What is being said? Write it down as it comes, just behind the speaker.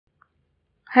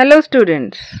Hello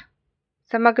students,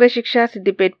 Samagra Shiksha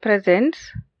Siddipet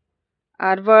presents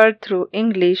Our World Through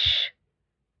English,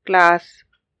 Class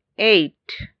 8,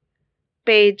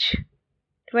 page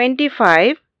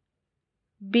 25,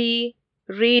 B.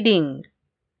 Reading,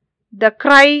 The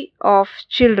Cry of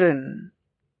Children.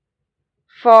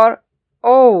 For,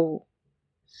 oh,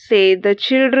 say the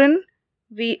children,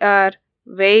 we are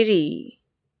weary,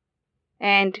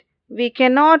 and we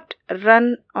cannot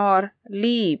run or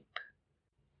leap.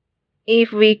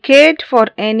 If we cared for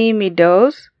any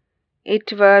meadows,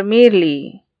 it were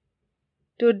merely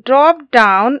to drop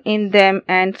down in them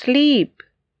and sleep.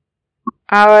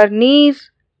 Our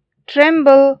knees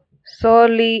tremble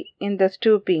sorely in the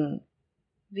stooping.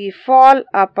 We fall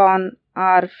upon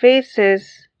our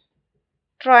faces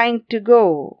trying to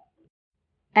go,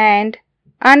 and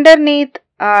underneath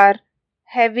our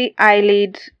heavy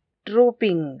eyelids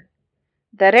drooping,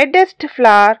 the reddest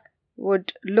flower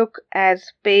would look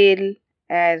as pale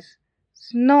as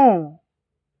snow.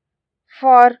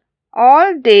 For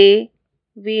all day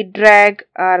we drag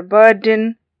our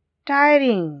burden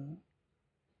tiring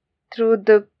through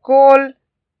the cold,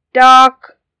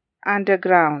 dark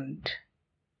underground.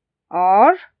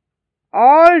 Or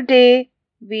all day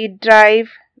we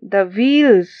drive the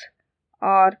wheels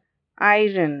or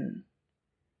iron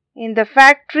in the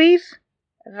factories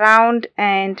round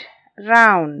and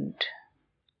round.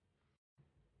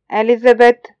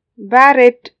 Elizabeth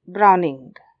Barrett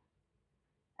Browning.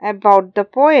 About the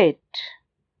poet.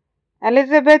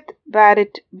 Elizabeth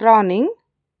Barrett Browning,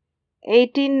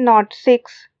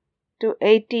 1806 to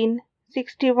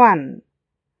 1861,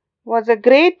 was a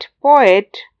great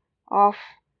poet of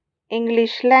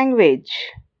English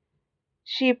language.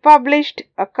 She published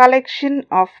a collection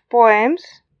of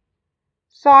poems,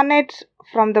 sonnets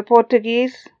from the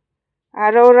Portuguese,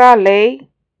 Aurora Leigh,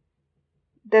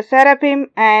 the Seraphim,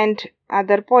 and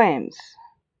other poems.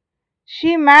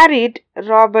 She married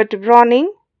Robert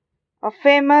Browning, a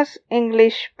famous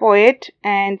English poet,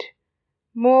 and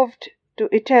moved to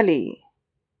Italy.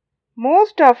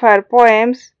 Most of her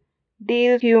poems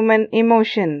deal with human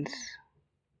emotions.